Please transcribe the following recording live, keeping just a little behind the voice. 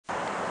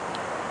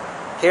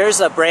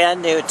Here's a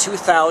brand new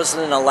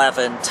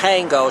 2011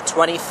 Tango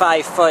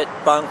 25-foot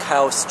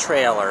bunkhouse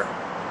trailer.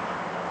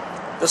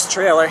 This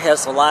trailer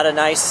has a lot of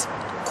nice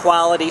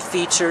quality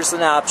features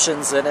and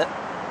options in it.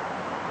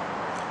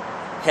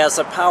 Has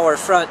a power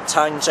front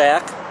tongue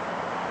jack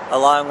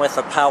along with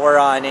a power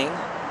awning.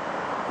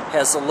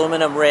 Has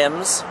aluminum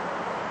rims,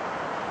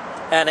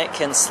 and it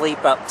can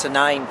sleep up to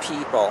 9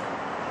 people.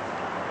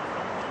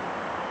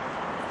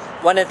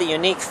 One of the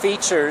unique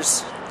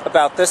features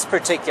about this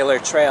particular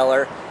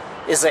trailer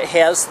is it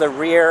has the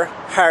rear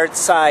hard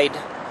side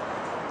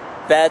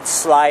bed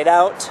slide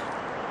out.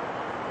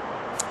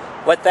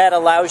 What that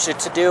allows you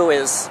to do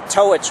is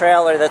tow a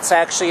trailer that's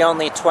actually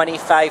only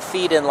 25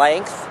 feet in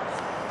length,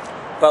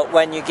 but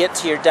when you get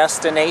to your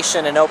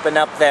destination and open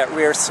up that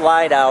rear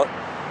slide out,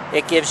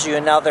 it gives you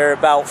another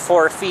about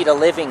 4 feet of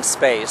living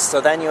space.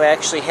 So then you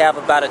actually have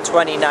about a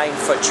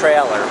 29-foot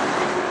trailer,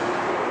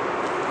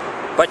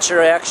 but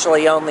you're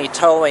actually only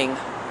towing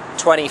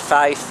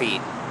 25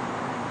 feet.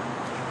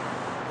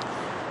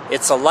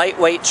 It's a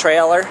lightweight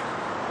trailer.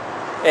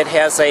 It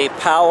has a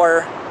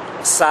power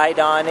side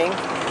awning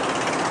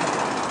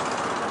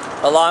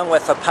along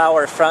with a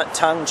power front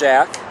tongue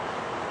jack.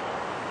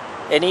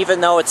 And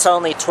even though it's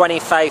only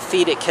 25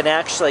 feet, it can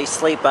actually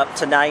sleep up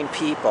to 9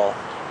 people.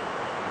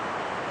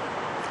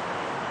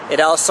 It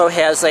also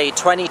has a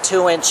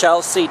 22-inch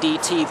LCD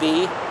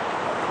TV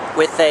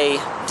with a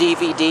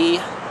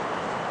DVD,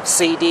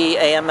 CD,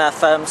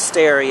 AM/FM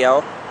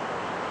stereo.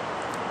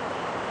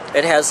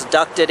 It has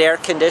ducted air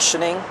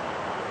conditioning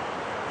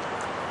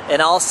and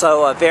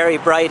also a very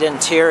bright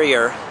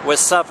interior with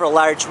several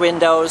large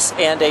windows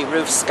and a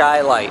roof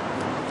skylight.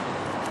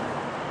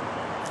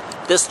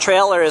 This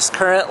trailer is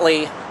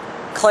currently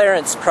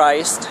clearance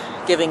priced,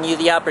 giving you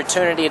the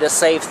opportunity to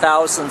save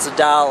thousands of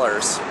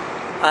dollars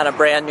on a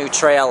brand new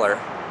trailer.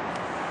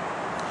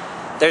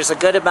 There's a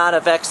good amount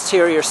of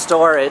exterior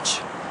storage.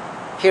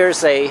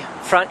 Here's a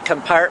front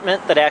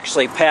compartment that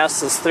actually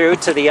passes through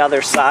to the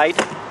other side.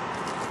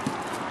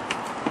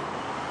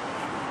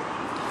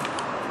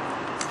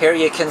 Here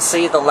you can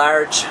see the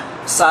large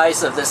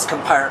size of this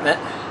compartment,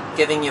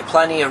 giving you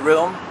plenty of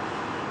room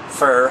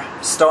for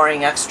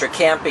storing extra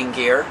camping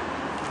gear.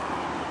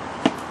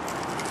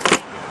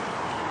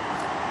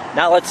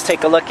 Now let's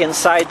take a look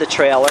inside the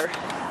trailer.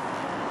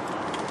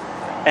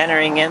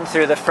 Entering in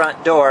through the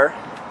front door,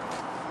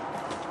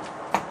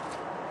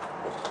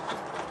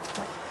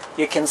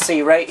 you can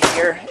see right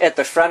here at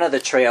the front of the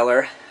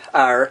trailer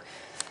are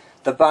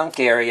the bunk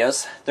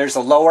areas. There's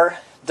a lower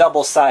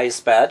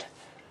double-sized bed,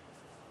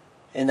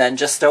 and then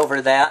just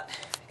over that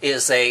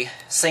is a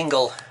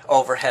single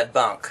overhead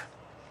bunk.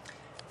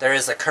 There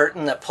is a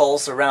curtain that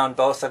pulls around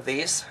both of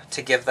these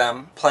to give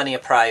them plenty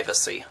of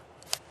privacy.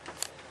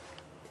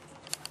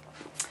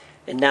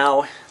 And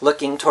now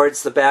looking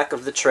towards the back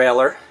of the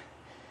trailer,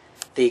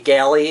 the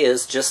galley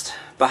is just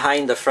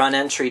behind the front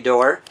entry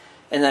door,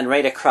 and then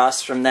right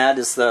across from that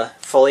is the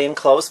fully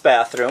enclosed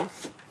bathroom.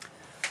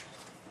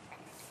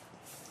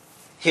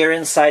 Here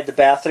inside the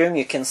bathroom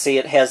you can see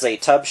it has a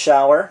tub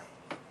shower,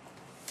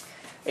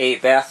 a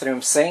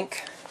bathroom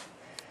sink,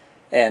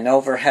 an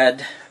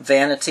overhead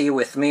vanity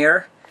with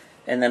mirror,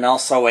 and then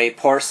also a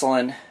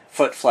porcelain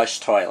foot flush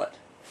toilet.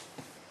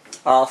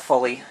 All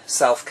fully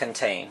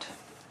self-contained.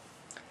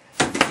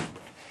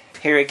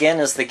 Here again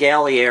is the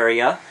galley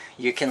area.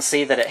 You can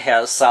see that it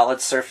has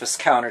solid surface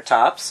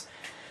countertops.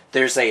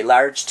 There's a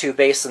large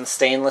 2-basin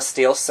stainless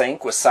steel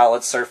sink with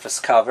solid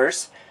surface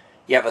covers.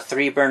 You have a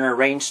 3-burner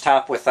range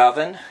top with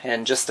oven,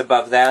 and just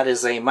above that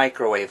is a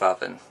microwave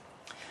oven.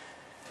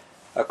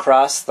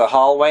 Across the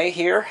hallway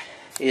here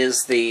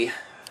is the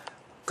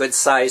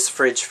good-sized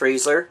fridge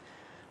freezer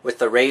with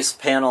the raised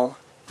panel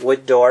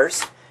wood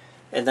doors,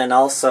 and then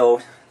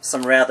also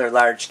some rather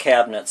large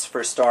cabinets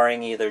for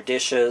storing either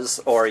dishes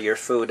or your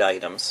food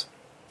items.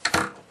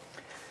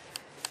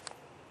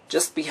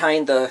 Just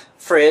behind the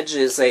fridge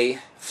is a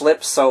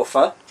flip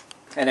sofa,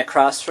 and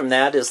across from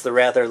that is the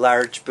rather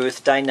large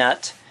booth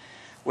dinette,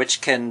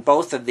 which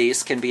both of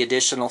these can be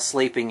additional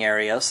sleeping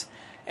areas.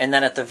 And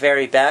then at the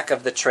very back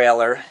of the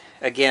trailer,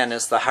 again,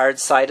 is the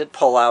hard-sided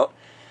pullout,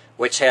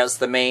 which has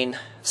the main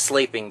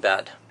sleeping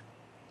bed.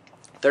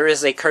 There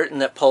is a curtain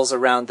that pulls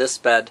around this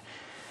bed,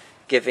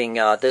 giving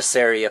this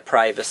area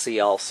privacy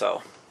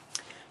also.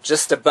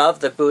 Just above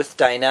the booth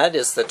dinette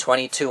is the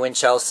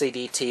 22-inch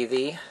LCD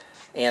TV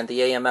and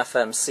the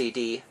AM/FM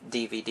CD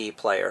DVD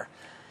player.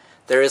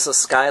 There is a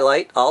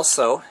skylight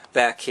also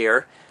back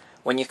here.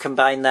 When you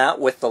combine that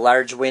with the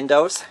large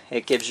windows,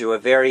 it gives you a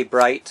very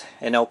bright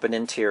and open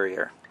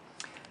interior.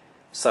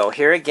 So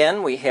here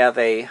again we have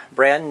a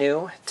brand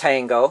new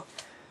Tango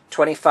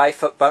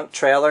 25-foot bunk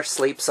trailer,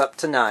 sleeps up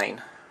to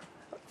 9.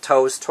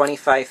 Tows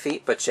 25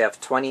 feet, but you have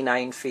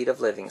 29 feet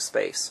of living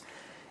space.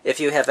 If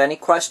you have any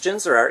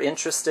questions or are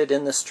interested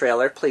in this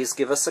trailer, please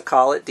give us a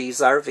call at Dee's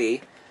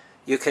RV.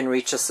 You can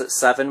reach us at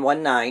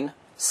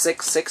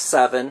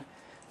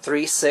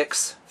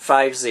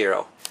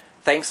 719-667-3650.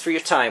 Thanks for your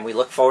time. We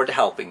look forward to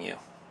helping you.